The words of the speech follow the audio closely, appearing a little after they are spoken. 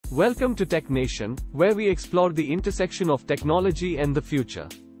Welcome to TechNation, where we explore the intersection of technology and the future.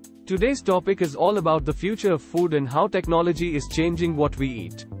 Today's topic is all about the future of food and how technology is changing what we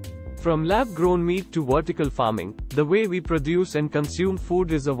eat. From lab-grown meat to vertical farming, the way we produce and consume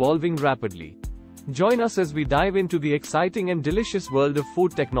food is evolving rapidly. Join us as we dive into the exciting and delicious world of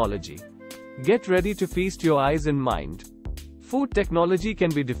food technology. Get ready to feast your eyes and mind. Food technology can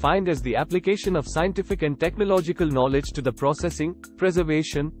be defined as the application of scientific and technological knowledge to the processing,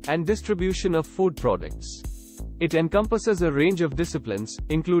 preservation, and distribution of food products. It encompasses a range of disciplines,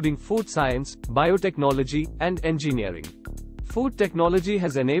 including food science, biotechnology, and engineering. Food technology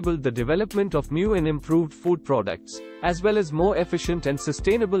has enabled the development of new and improved food products, as well as more efficient and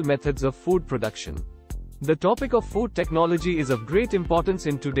sustainable methods of food production. The topic of food technology is of great importance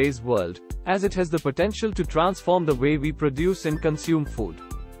in today's world, as it has the potential to transform the way we produce and consume food.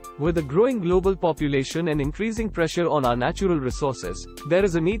 With a growing global population and increasing pressure on our natural resources, there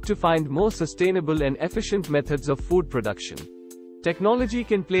is a need to find more sustainable and efficient methods of food production. Technology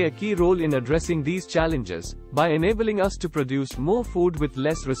can play a key role in addressing these challenges, by enabling us to produce more food with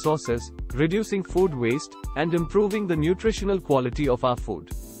less resources, reducing food waste, and improving the nutritional quality of our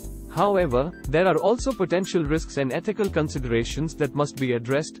food. However, there are also potential risks and ethical considerations that must be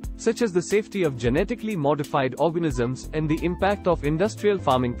addressed, such as the safety of genetically modified organisms and the impact of industrial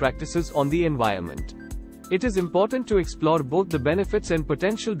farming practices on the environment. It is important to explore both the benefits and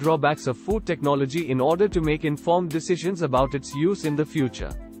potential drawbacks of food technology in order to make informed decisions about its use in the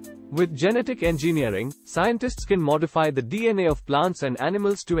future. With genetic engineering, scientists can modify the DNA of plants and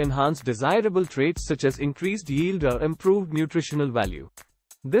animals to enhance desirable traits such as increased yield or improved nutritional value.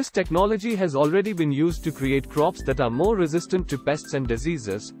 This technology has already been used to create crops that are more resistant to pests and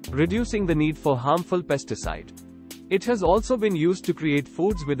diseases, reducing the need for harmful pesticide. It has also been used to create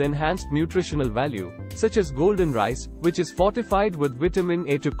foods with enhanced nutritional value, such as golden rice, which is fortified with vitamin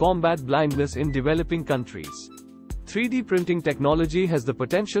A to combat blindness in developing countries. 3D printing technology has the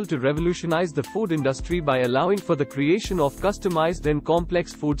potential to revolutionize the food industry by allowing for the creation of customized and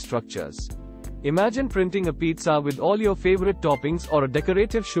complex food structures. Imagine printing a pizza with all your favorite toppings or a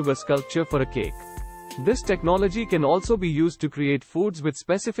decorative sugar sculpture for a cake. This technology can also be used to create foods with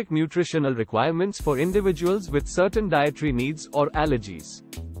specific nutritional requirements for individuals with certain dietary needs or allergies.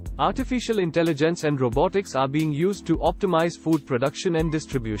 Artificial intelligence and robotics are being used to optimize food production and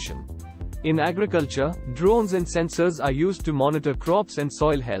distribution. In agriculture, drones and sensors are used to monitor crops and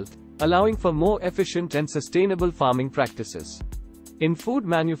soil health, allowing for more efficient and sustainable farming practices. In food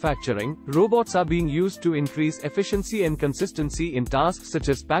manufacturing, robots are being used to increase efficiency and consistency in tasks such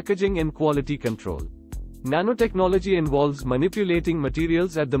as packaging and quality control. Nanotechnology involves manipulating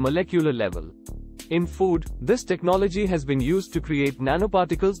materials at the molecular level. In food, this technology has been used to create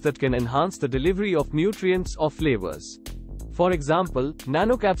nanoparticles that can enhance the delivery of nutrients or flavors. For example,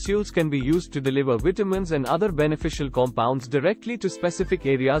 nanocapsules can be used to deliver vitamins and other beneficial compounds directly to specific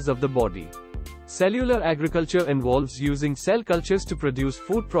areas of the body. Cellular agriculture involves using cell cultures to produce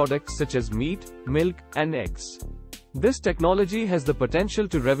food products such as meat, milk, and eggs. This technology has the potential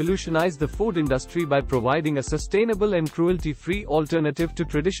to revolutionize the food industry by providing a sustainable and cruelty-free alternative to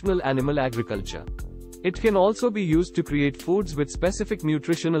traditional animal agriculture. It can also be used to create foods with specific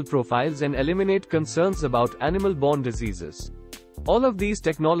nutritional profiles and eliminate concerns about animal-borne diseases. All of these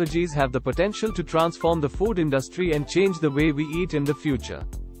technologies have the potential to transform the food industry and change the way we eat in the future.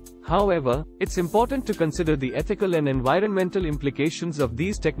 However, it's important to consider the ethical and environmental implications of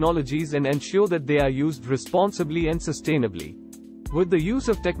these technologies and ensure that they are used responsibly and sustainably. With the use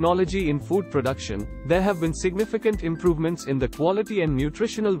of technology in food production, there have been significant improvements in the quality and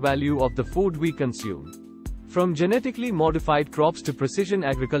nutritional value of the food we consume. From genetically modified crops to precision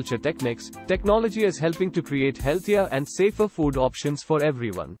agriculture techniques, technology is helping to create healthier and safer food options for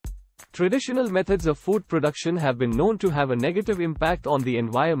everyone. Traditional methods of food production have been known to have a negative impact on the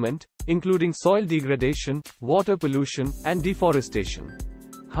environment, including soil degradation, water pollution, and deforestation.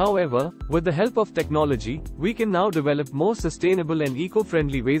 However, with the help of technology, we can now develop more sustainable and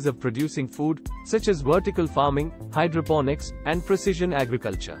eco-friendly ways of producing food, such as vertical farming, hydroponics, and precision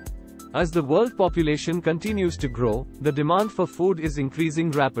agriculture. As the world population continues to grow, the demand for food is increasing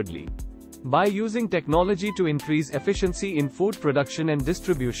rapidly. By using technology to increase efficiency in food production and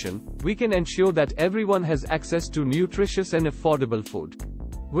distribution, we can ensure that everyone has access to nutritious and affordable food.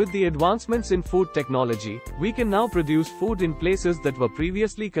 With the advancements in food technology, we can now produce food in places that were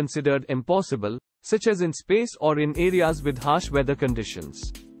previously considered impossible, such as in space or in areas with harsh weather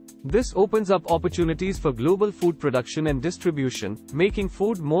conditions. This opens up opportunities for global food production and distribution, making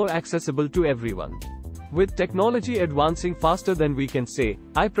food more accessible to everyone. With technology advancing faster than we can say,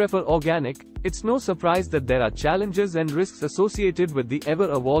 I prefer organic, it's no surprise that there are challenges and risks associated with the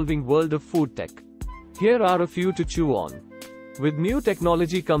ever-evolving world of food tech. Here are a few to chew on. With new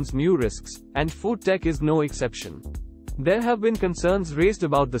technology comes new risks, and food tech is no exception. There have been concerns raised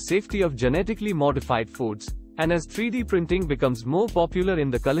about the safety of genetically modified foods, and as 3D printing becomes more popular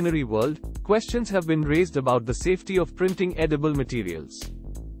in the culinary world, questions have been raised about the safety of printing edible materials.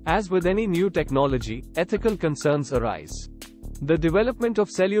 As with any new technology, ethical concerns arise. The development of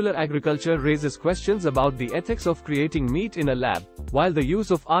cellular agriculture raises questions about the ethics of creating meat in a lab, while the use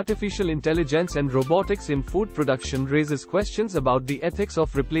of artificial intelligence and robotics in food production raises questions about the ethics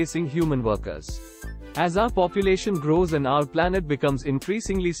of replacing human workers. As our population grows and our planet becomes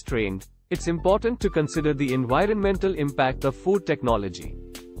increasingly strained, it's important to consider the environmental impact of food technology.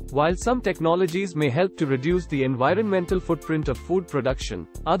 While some technologies may help to reduce the environmental footprint of food production,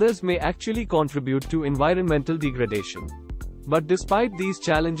 others may actually contribute to environmental degradation. But despite these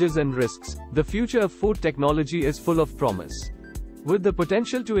challenges and risks, the future of food technology is full of promise. With the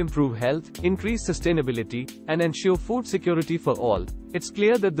potential to improve health, increase sustainability, and ensure food security for all, it's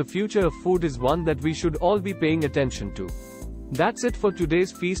clear that the future of food is one that we should all be paying attention to. That's it for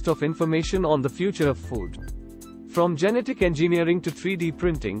today's feast of information on the future of food. From genetic engineering to 3D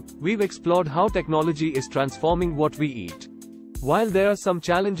printing, we've explored how technology is transforming what we eat. While there are some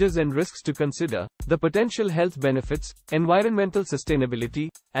challenges and risks to consider, the potential health benefits, environmental sustainability,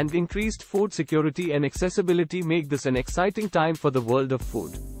 and increased food security and accessibility make this an exciting time for the world of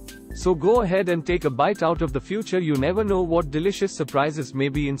food. So go ahead and take a bite out of the future. You never know what delicious surprises may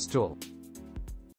be in store.